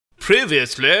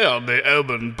Previously on the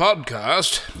O.M.E.N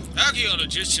podcast,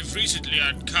 archaeologists have recently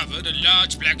uncovered a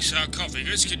large black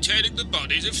sarcophagus containing the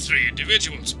bodies of 3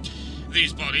 individuals.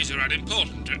 These bodies are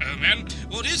unimportant to O.M.E.N.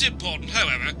 What is important,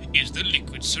 however, is the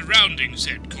liquid surrounding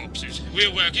said corpses.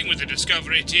 We're working with the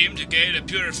Discovery team to gain a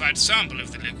purified sample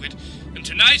of the liquid, and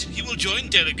tonight he will join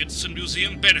delegates and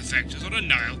museum benefactors on a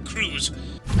Nile cruise.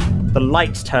 The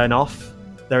lights turn off.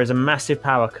 There is a massive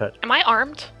power cut. Am I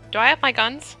armed? Do I have my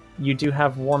guns? You do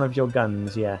have one of your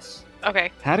guns, yes. Okay.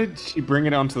 How did she bring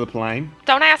it onto the plane?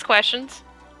 Don't ask questions.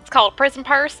 It's called prison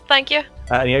purse, thank you.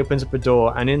 And he opens up a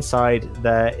door, and inside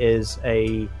there is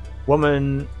a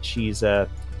woman. She's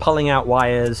pulling out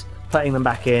wires, putting them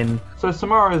back in. So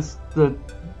Samara's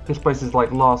this place's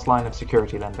like last line of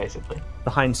security then, basically.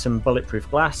 Behind some bulletproof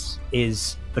glass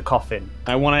is the coffin.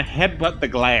 I want to headbutt the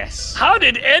glass. How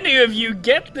did any of you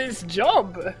get this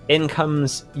job? In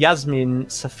comes Yasmin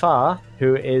Safar,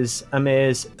 who is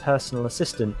Amir's personal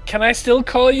assistant. Can I still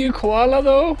call you Koala,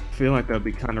 though? I feel like that would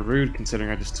be kind of rude considering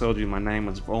I just told you my name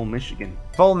was Vole Michigan.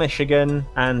 Vole Michigan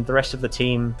and the rest of the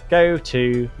team go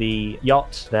to the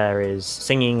yacht. There is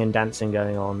singing and dancing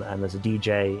going on, and there's a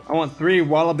DJ. I want 3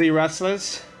 wallaby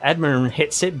wrestlers. Edmund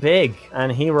hits it big,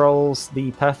 and he rolls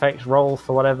the perfect roll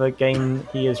for whatever game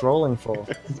he is rolling for.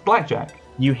 It's blackjack.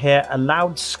 You hear a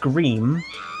loud scream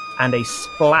and a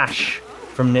splash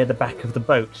from near the back of the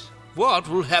boat. what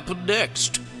will happen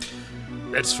next?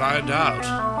 Let's find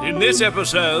out in this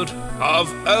episode of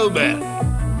O.M.E.N.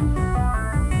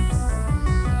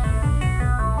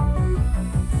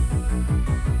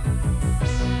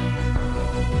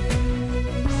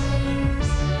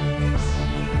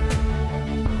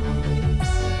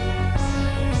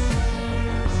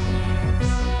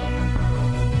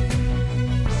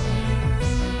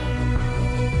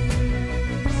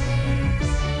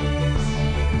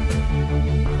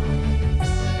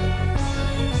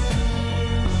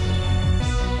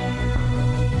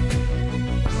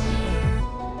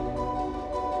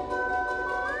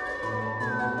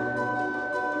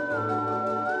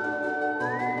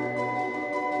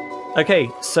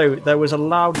 Okay, so there was a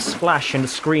loud splash and a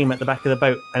scream at the back of the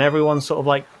boat, and everyone sort of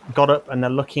like got up and they're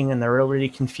looking and they're really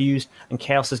confused, and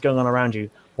chaos is going on around you.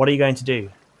 What are you going to do?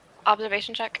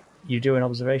 Observation check. You do an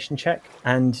observation check,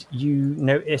 and you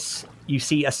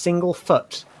see a single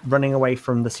foot running away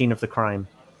from the scene of the crime,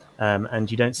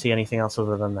 and you don't see anything else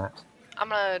other than that. I'm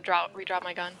gonna redraw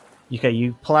my gun. Okay,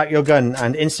 you pull out your gun,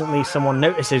 and instantly someone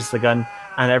notices the gun,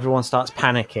 and everyone starts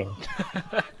panicking.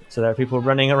 So there are people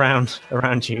running around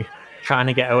you, trying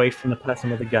to get away from the person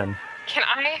with the gun. Can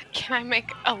I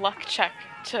make a luck check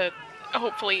to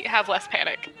hopefully have less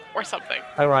panic or something?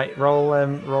 All right,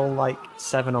 roll like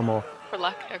 7 or more. For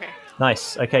luck? Okay.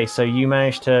 Nice. Okay, so you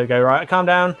managed to go, right, calm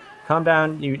down.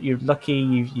 You're lucky.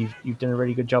 You've done a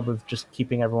really good job of just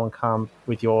keeping everyone calm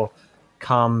with your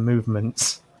calm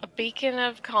movements. A beacon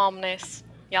of calmness.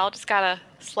 Y'all just gotta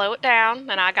slow it down,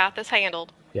 and I got this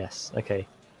handled. Yes. Okay.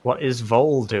 What is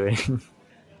Vole doing?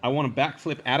 I want to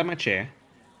backflip out of my chair,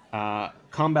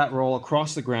 combat roll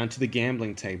across the ground to the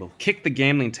gambling table, kick the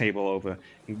gambling table over,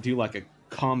 and do like a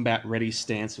combat ready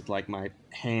stance with like my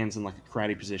hands in like a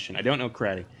karate position. I don't know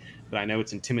karate, but I know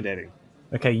it's intimidating.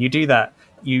 Okay, you do that.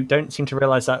 You don't seem to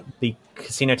realize that the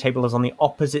casino table is on the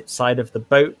opposite side of the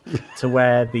boat to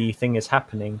where the thing is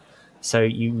happening. So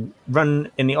you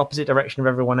run in the opposite direction of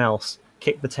everyone else,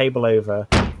 kick the table over,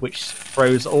 which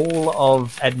throws all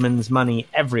of Edmund's money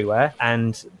everywhere,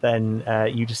 and then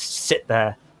you just sit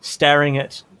there staring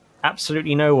at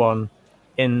absolutely no one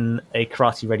in a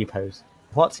karate-ready pose.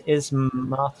 What is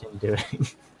Martin doing?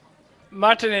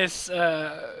 Martin is,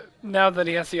 now that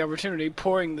he has the opportunity,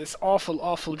 pouring this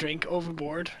awful drink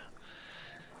overboard.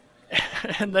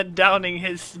 And then downing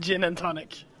his gin and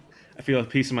tonic. I feel a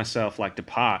piece of myself like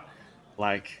depart,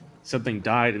 like something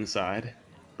died inside,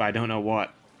 but I don't know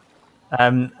what.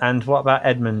 And what about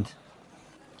Edmund?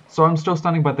 So I'm still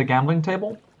standing by the gambling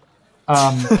table.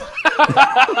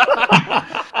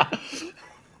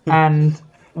 And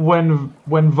when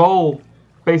Vole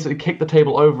basically kicked the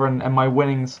table over and my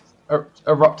winnings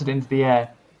erupted into the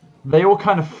air, they all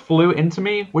kind of flew into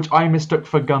me, which I mistook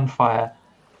for gunfire.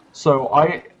 So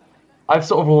I've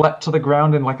sort of leapt to the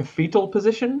ground in like a fetal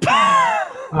position,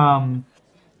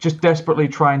 just desperately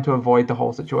trying to avoid the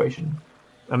whole situation.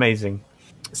 Amazing.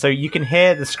 So you can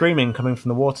hear the screaming coming from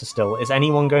the water still. Is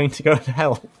anyone going to go to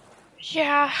help?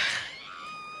 Yeah.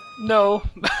 No.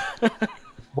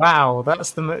 Wow,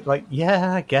 that's the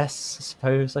yeah, I guess. I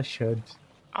suppose I should.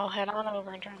 I'll head on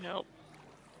over and try to help.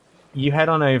 You head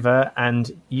on over, and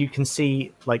you can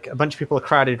see like a bunch of people are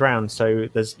crowded around. So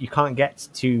you can't get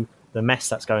to the mess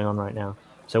that's going on right now.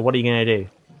 So what are you going to do?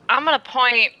 I'm gonna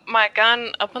point my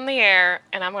gun up in the air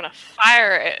and I'm gonna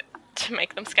fire it to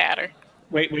make them scatter.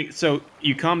 Wait. So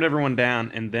you calmed everyone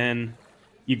down, and then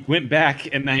you went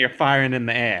back, and now you're firing in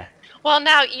the air. Well,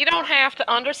 now you don't have to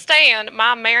understand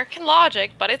my American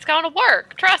logic, but it's gonna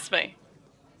work. Trust me.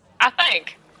 I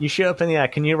think. You shoot up in the air.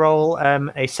 Can you roll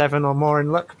a 7 or more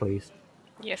in luck, please?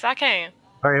 Yes, I can.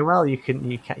 Very well, you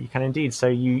can indeed. So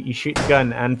you shoot the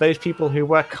gun, and those people who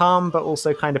were calm but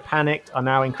also kind of panicked are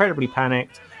now incredibly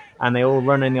panicked, and they all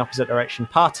run in the opposite direction,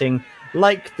 parting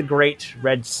like the Great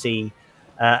Red Sea,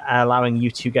 allowing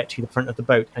you to get to the front of the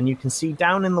boat. And you can see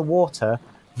down in the water,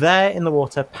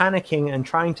 panicking and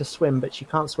trying to swim, but she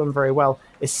can't swim very well,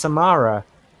 is Samara,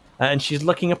 and she's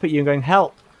looking up at you and going,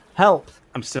 "Help! Help!"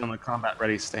 I'm still in the combat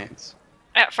ready stance.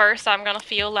 At first, I'm gonna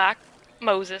feel like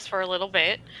Moses for a little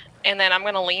bit, and then I'm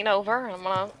gonna lean over and I'm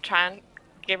gonna try and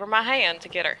give her my hand to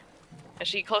get her. Is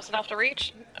she close enough to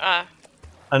reach?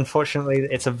 Unfortunately,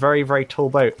 it's a very, very tall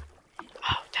boat.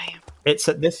 Oh, damn. It's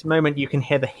at this moment you can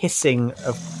hear the hissing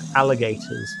of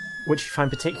alligators, which you find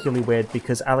particularly weird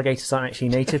because alligators aren't actually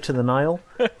native to the Nile.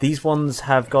 These ones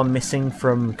have gone missing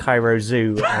from Cairo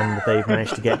Zoo, and they've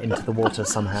managed to get into the water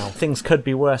somehow. Things could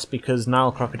be worse because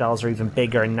Nile crocodiles are even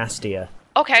bigger and nastier.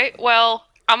 Okay, well,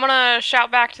 I'm gonna shout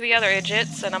back to the other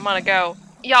idiots, and I'm gonna go,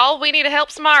 "Y'all, we need to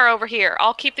help Samara over here.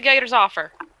 I'll keep the gators off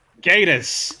her."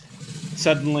 Gators!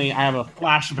 Suddenly, I have a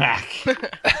flashback.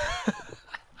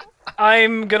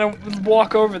 I'm gonna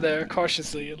walk over there,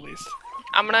 cautiously at least.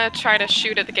 I'm gonna try to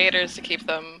shoot at the gators to keep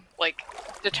them, like,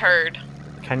 deterred.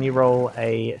 Can you roll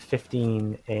a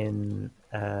 15 in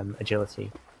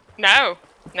agility? No,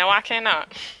 I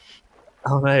cannot.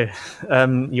 Oh no,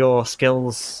 your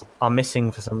skills are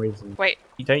missing for some reason. Wait,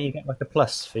 Don't you get like a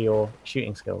plus for your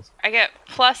shooting skills? I get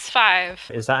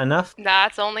 +5. Is that enough?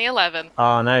 That's only 11.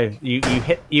 Oh no, you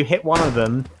hit one of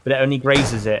them, but it only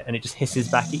grazes it, and it just hisses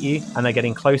back at you, and they're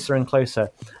getting closer and closer.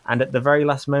 And at the very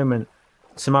last moment,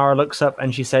 Samara looks up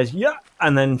and she says, "Yeah,"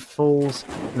 and then falls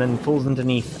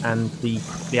underneath, and the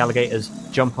alligators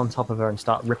jump on top of her and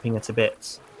start ripping her to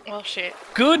bits. Oh shit.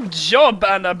 Good job,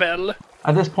 Annabelle.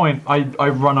 At this point, I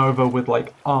run over with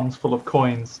like arms full of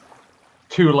coins,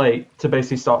 too late to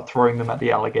basically start throwing them at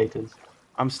the alligators.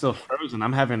 I'm still frozen.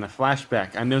 I'm having a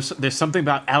flashback. I know there's something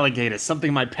about alligators, something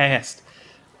in my past,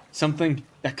 something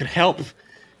that could help.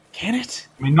 Can it?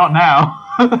 I mean, not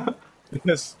now.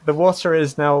 Because the water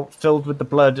is now filled with the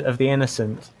blood of the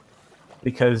innocent,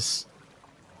 because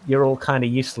you're all kind of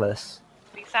useless.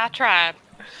 At least I tried.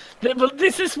 Well,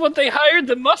 this is what they hired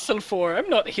the muscle for. I'm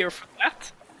not here for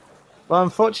that. Well,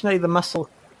 unfortunately,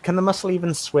 can the muscle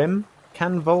even swim?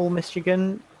 Can Vole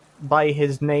Michigan, by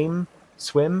his name,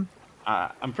 swim?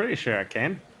 I'm pretty sure I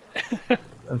can.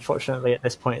 Unfortunately, at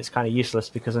this point, it's kind of useless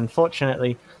because,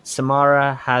 unfortunately,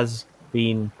 Samara has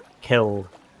been killed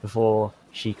before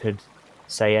she could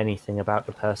say anything about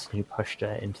the person who pushed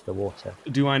her into the water.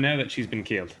 Do I know that she's been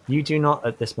killed? You do not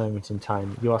at this moment in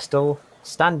time. You are still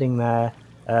standing there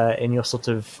in your sort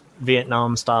of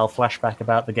Vietnam-style flashback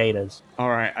about the gators. All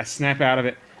right, I snap out of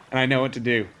it, and I know what to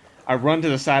do. I run to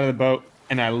the side of the boat,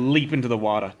 and I leap into the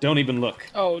water. Don't even look.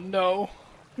 Oh no.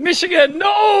 Michigan,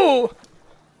 no!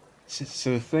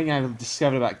 So the thing I've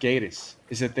discovered about gators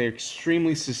is that they're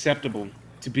extremely susceptible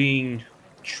to being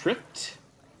tricked.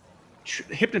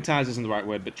 Hypnotized isn't the right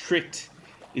word, but tricked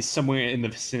is somewhere in the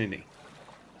vicinity.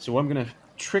 So what I'm going to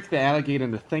trick the alligator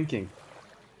into thinking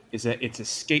is that it's a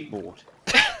skateboard.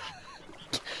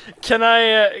 Can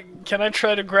I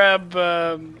try to grab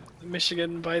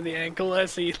Michigan by the ankle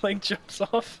as he like jumps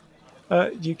off?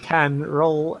 You can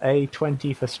roll a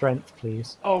 20 for strength,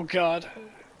 please. Oh god.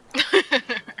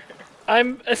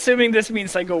 I'm assuming this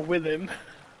means I go with him.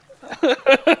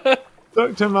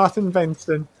 Dr. Martin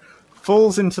Benson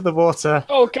falls into the water.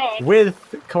 Oh god.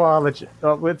 With koala,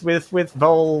 with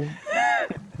Vole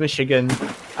Michigan,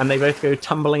 and they both go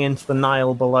tumbling into the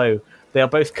Nile below. They are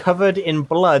both covered in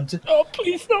blood. Oh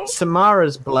please no.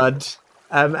 Samara's blood,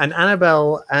 and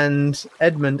Annabelle and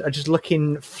Edmund are just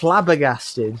looking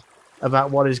flabbergasted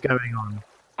about what is going on.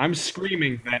 I'm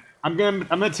screaming that I'm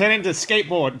gonna turn into a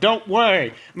skateboard. Don't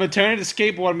worry, I'm gonna turn into a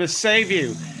skateboard. I'm gonna save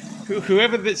you.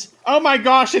 Whoever this. Oh my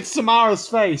gosh, it's Samara's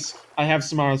face. I have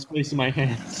Samara's face in my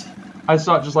hands. I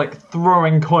start just like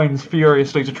throwing coins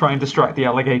furiously to try and distract the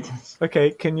alligators.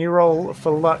 Okay, can you roll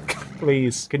for luck,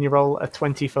 please? Can you roll a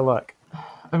 20 for luck?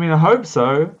 I mean, I hope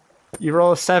so. You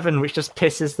roll a 7, which just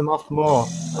pisses them off more.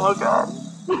 Oh god.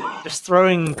 Just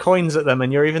throwing coins at them,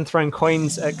 and you're even throwing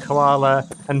coins at Koala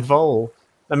and Vole.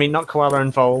 I mean, not Koala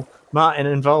and Vole, Martin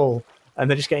and Vole. And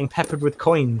they're just getting peppered with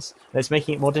coins. And it's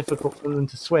making it more difficult for them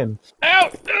to swim.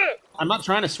 Ow! I'm not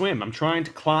trying to swim. I'm trying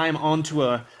to climb onto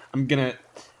a... I'm gonna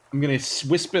I'm gonna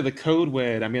whisper the code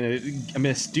word. I'm gonna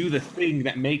do the thing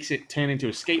that makes it turn into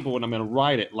a skateboard. And I'm gonna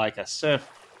ride it like a surf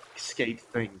skate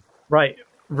thing. Right.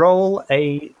 Roll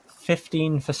a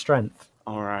 15 for strength.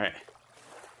 All right.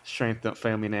 Strength, don't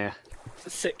fail me now.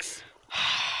 6.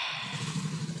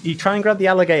 You try and grab the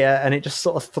alligator, and it just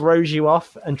sort of throws you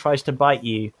off and tries to bite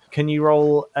you. Can you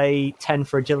roll a 10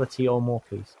 for agility or more,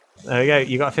 please? There we go.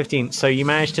 You got a 15. So you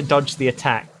managed to dodge the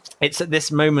attack. It's at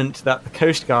this moment that the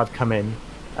Coast Guard come in,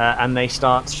 and they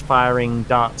start firing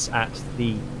darts at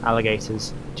the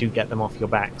alligators to get them off your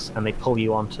backs, and they pull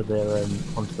you onto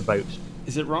the boat.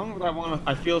 Is it wrong that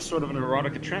I feel sort of an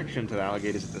erotic attraction to the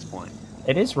alligators at this point?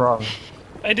 It is wrong.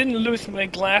 I didn't lose my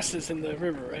glasses in the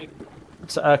river, right?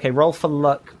 So, okay, roll for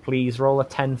luck, please. Roll a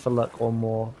 10 for luck or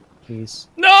more, please.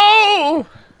 No!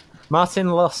 Martin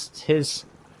lost his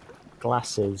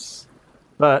glasses,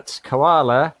 but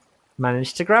Koala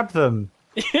managed to grab them.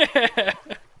 Yeah.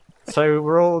 So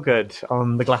we're all good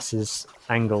on the glasses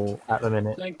angle at the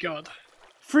minute. Thank God.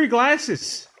 Free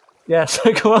glasses! Yeah,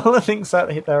 so Koala thinks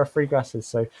that there are free glasses,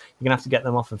 so you're going to have to get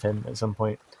them off of him at some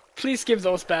point. Please give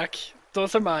those back.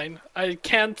 Those are mine. I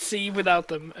can't see without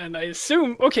them, and I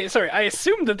assume... Okay, sorry, I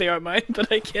assume that they are mine,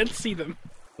 but I can't see them.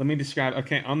 Let me describe.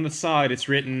 Okay, on the side it's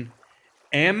written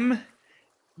M.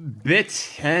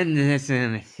 Bit.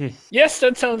 Yes,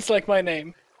 that sounds like my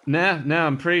name. No,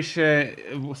 I'm pretty sure.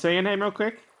 Say your name real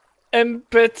quick.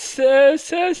 But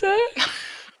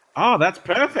Oh, that's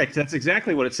perfect. That's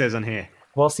exactly what it says on here.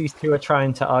 Whilst these two are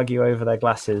trying to argue over their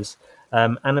glasses,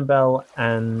 Annabelle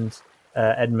and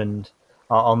Edmund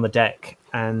are on the deck,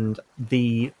 and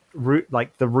the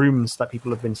rooms that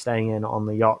people have been staying in on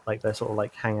the yacht, like they're sort of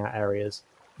like hangout areas,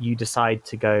 you decide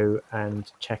to go and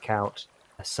check out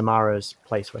Samara's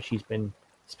place where she's been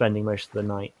spending most of the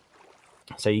night.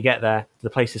 So you get there, the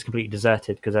place is completely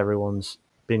deserted because everyone's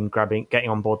been getting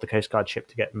on board the Coast Guard ship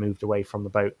to get moved away from the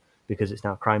boat because it's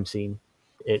now a crime scene.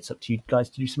 It's up to you guys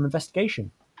to do some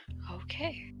investigation.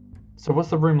 Okay. So what's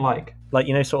the room like? Like,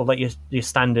 you know, sort of like your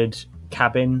standard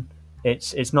cabin.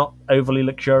 It's not overly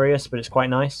luxurious, but it's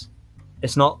quite nice.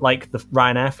 It's not like the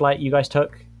Ryanair flight you guys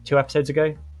took 2 episodes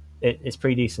ago. It's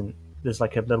pretty decent. There's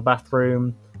like a little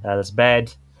bathroom, there's a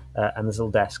bed, and there's a little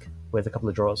desk with a couple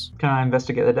of drawers. Can I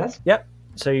investigate the desk? Yep.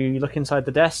 So you look inside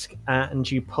the desk and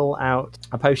you pull out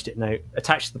a post-it note.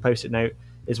 Attached to the post-it note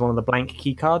is one of the blank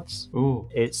key cards. Ooh.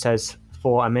 It says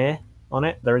for Amir on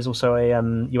it. There is also a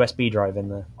USB drive in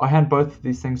there. I hand both of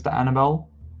these things to Annabelle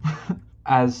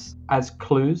as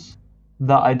clues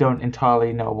that I don't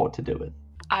entirely know what to do with.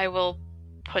 I will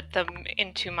put them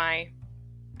into my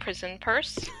prison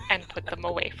purse and put them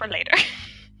away for later.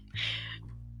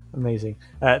 Amazing.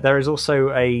 There is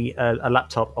also a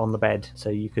laptop on the bed, so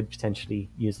you could potentially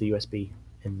use the USB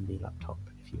in the laptop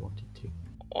if you wanted to.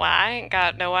 Well, I ain't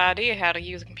got no idea how to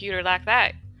use a computer like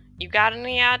that. You got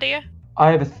any idea? I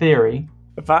have a theory.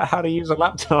 About how to use a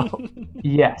laptop?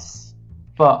 Yes,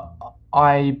 but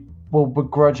I will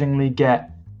begrudgingly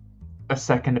get a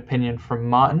second opinion from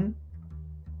Martin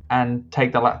and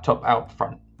take the laptop out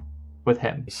front with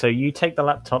him. So you take the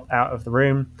laptop out of the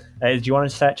room. Do you want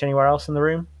to search anywhere else in the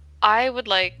room? I would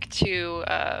like to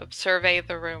survey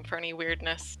the room for any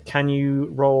weirdness. Can you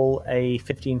roll a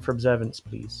 15 for observance,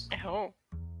 please? Oh,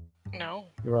 no.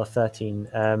 You roll a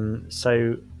 13.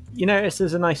 So you notice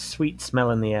there's a nice sweet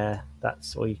smell in the air.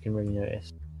 That's all you can really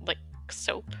notice. Like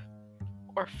soap?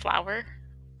 Or flower?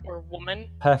 Or woman?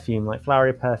 Perfume, like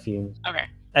flowery perfume. Okay.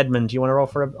 Edmund, do you want to roll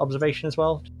for observation as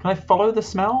well? Can I follow the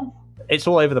smell? It's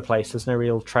all over the place. There's no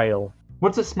real trail.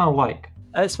 What's it smell like?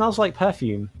 It smells like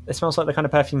perfume. It smells like the kind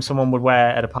of perfume someone would wear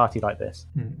at a party like this.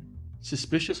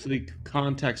 Suspiciously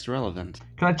context relevant.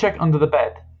 Can I check under the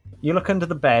bed? You look under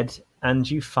the bed and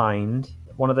you find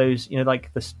one of those, you know,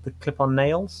 like the clip-on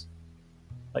nails?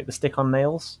 Like the stick-on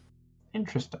nails?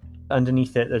 Interesting.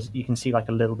 Underneath it, you can see like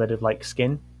a little bit of like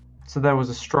skin. So there was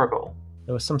a struggle.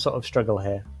 There was some sort of struggle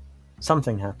here.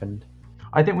 Something happened.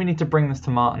 I think we need to bring this to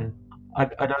Martin. I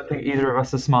don't think either of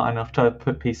us are smart enough to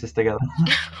put pieces together.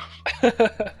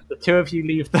 The two of you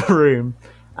leave the room,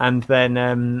 and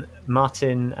then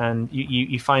Martin and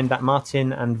you find that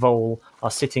Martin and Vole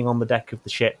are sitting on the deck of the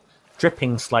ship,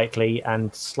 dripping slightly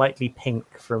and slightly pink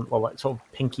from, well, like sort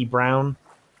of pinky brown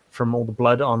from all the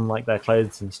blood on like their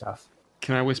clothes and stuff.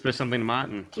 Can I whisper something to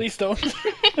Martin? Please don't.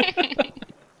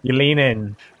 You lean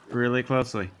in Really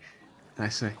closely. And I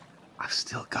say, I've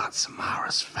still got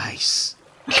Samara's face.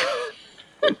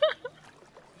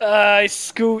 I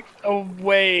scoot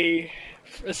away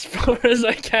as far as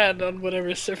I can on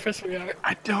whatever surface we are.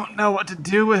 I don't know what to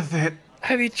do with it.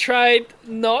 Have you tried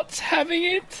not having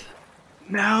it?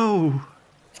 No.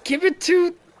 Give it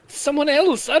to someone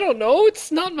else. I don't know.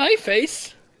 It's not my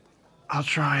face. I'll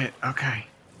try it. Okay.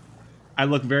 I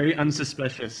look very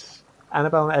unsuspicious.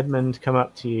 Annabelle and Edmund come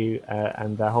up to you,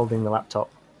 and they're holding the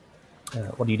laptop.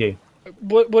 What do you do?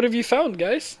 What have you found,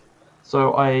 guys?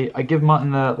 So I give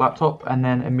Martin the laptop and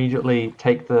then immediately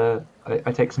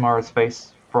I take Samara's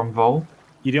face from Vole.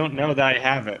 You don't know that I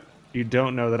have it. You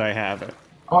don't know that I have it.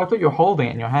 Oh, I thought you were holding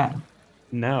it in your hand.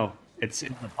 No, it's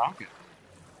in the pocket.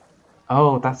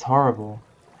 Oh, that's horrible.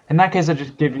 In that case, I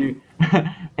just give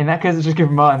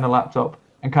Martin the laptop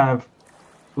and kind of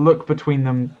look between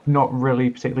them, not really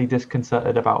particularly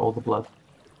disconcerted about all the blood.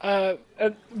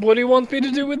 What do you want me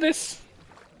to do with this?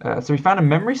 So we found a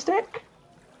memory stick.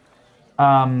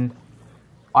 I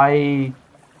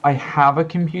have a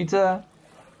computer.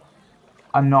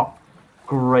 I'm not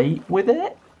great with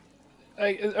it.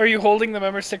 Are you holding the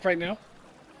memory stick right now?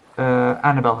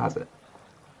 Annabelle has it.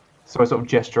 So I sort of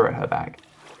gesture at her bag.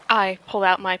 I pull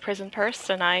out my prison purse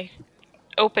and I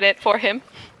open it for him.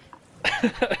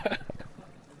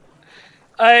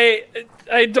 I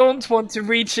don't want to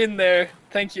reach in there.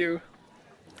 Thank you.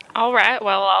 All right.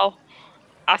 Well,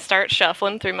 I start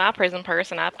shuffling through my prison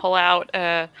purse and I pull out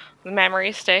the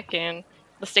memory stick and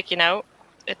the sticky note.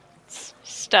 It's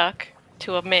stuck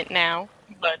to a mint now,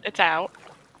 but it's out.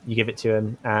 You give it to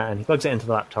him, and he plugs it into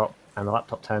the laptop, and the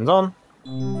laptop turns on.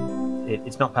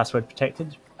 It's not password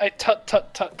protected. I tut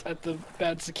at the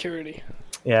bad security.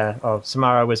 Yeah,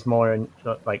 Samara was more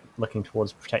looking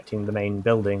towards protecting the main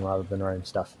building rather than her own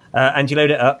stuff. And you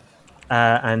load it up,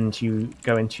 and you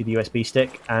go into the USB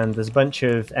stick, and there's a bunch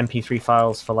of MP3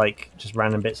 files for just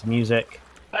random bits of music.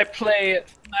 I play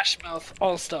Smash Mouth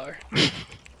All Star.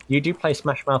 You do play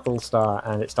Smash Mouth All Star,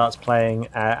 and it starts playing,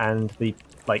 and the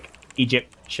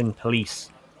Egyptian police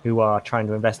who are trying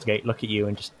to investigate look at you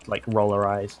and just roll their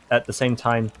eyes. At the same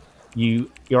time,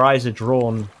 your eyes are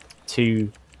drawn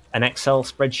to an Excel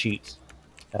spreadsheet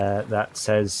that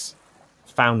says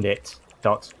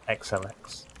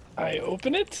foundit.xlx. I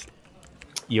open it.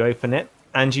 You open it,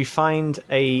 and you find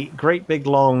a great big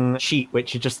long sheet,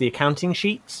 which is just the accounting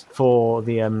sheets for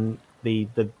the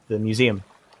museum.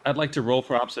 I'd like to roll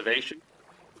for observation.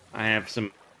 I have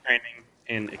some training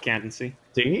in accountancy.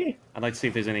 Do you? I'd like to see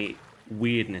if there's any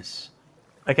weirdness.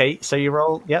 Okay, so you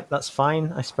roll. Yep, that's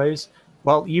fine, I suppose.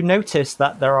 Well, you notice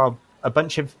that there are a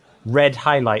bunch of red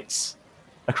highlights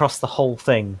across the whole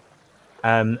thing,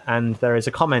 and there is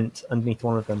a comment underneath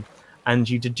one of them, and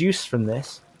you deduce from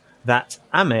this that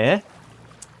Amir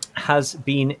has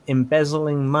been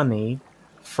embezzling money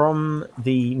from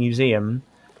the museum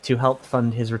to help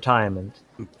fund his retirement.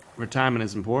 Retirement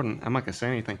is important. I'm not going to say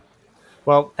anything.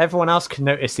 Well, everyone else can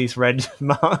notice these red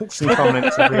marks and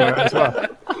comments everywhere as well.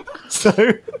 So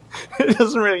it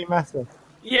doesn't really matter.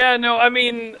 Yeah, no, I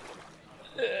mean,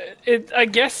 I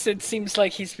guess it seems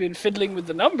like he's been fiddling with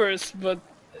the numbers, but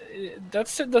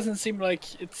that doesn't seem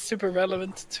like it's super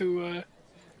relevant to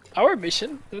our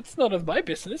mission. That's none of my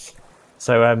business.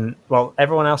 So, well,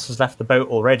 everyone else has left the boat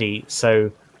already,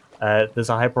 so there's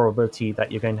a high probability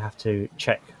that you're going to have to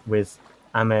check with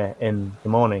Amir in the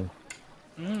morning.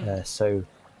 So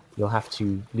you'll have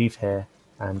to leave here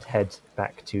and head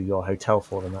back to your hotel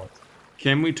for the night.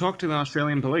 Can we talk to the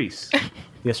Australian police?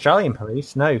 The Australian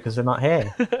police? No, because they're not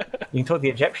here. You can talk to the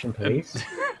Egyptian police.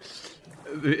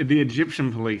 The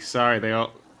Egyptian police. Sorry,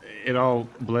 it all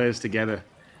blurs together.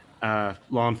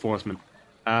 Law enforcement.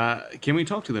 Can we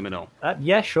talk to them at all?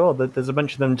 Yeah, sure. There's a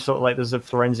bunch of them. There's a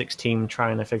forensics team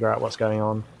trying to figure out what's going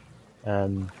on,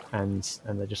 and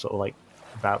they're just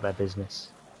about their business.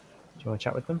 Do you want to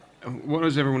chat with them? What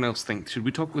does everyone else think? Should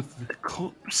we talk with the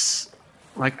cops?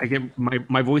 I get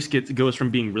my voice goes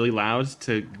from being really loud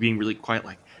to being really quiet.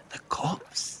 The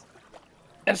cops.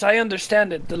 As I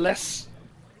understand it, the less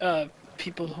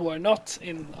people who are not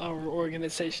in our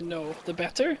organization know, the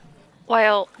better.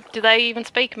 Well, do they even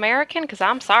speak American? Because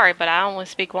I'm sorry, but I only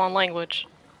speak one language.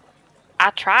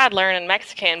 I tried learning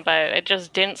Mexican, but it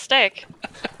just didn't stick.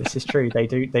 This is true. They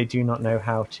do not know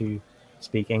how to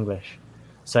speak English.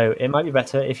 So it might be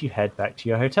better if you head back to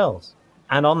your hotels.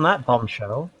 And on that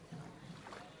bombshell,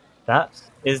 that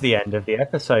is the end of the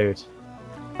episode.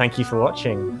 Thank you for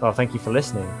watching. Well, thank you for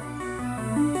listening.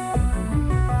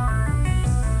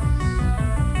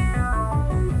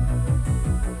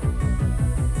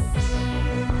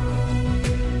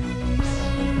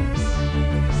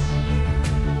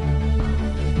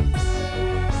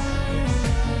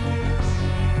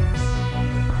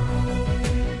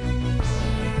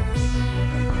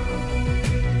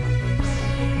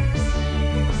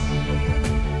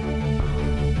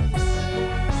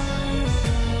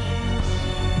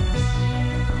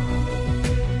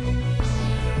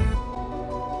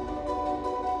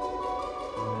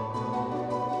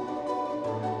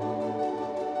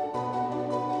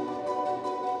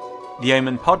 The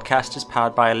O.M.E.N podcast is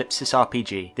powered by Ellipsis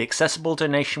RPG, the accessible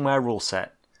donationware rule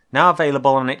set, now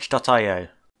available on itch.io.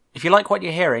 If you like what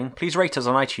you're hearing, please rate us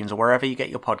on iTunes or wherever you get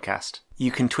your podcast.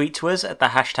 You can tweet to us at the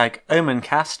hashtag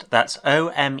O.M.E.Ncast, that's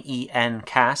O-M-E-N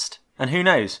cast, and who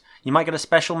knows, you might get a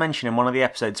special mention in one of the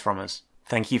episodes from us.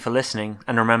 Thank you for listening,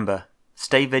 and remember,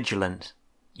 stay vigilant.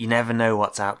 You never know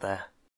what's out there.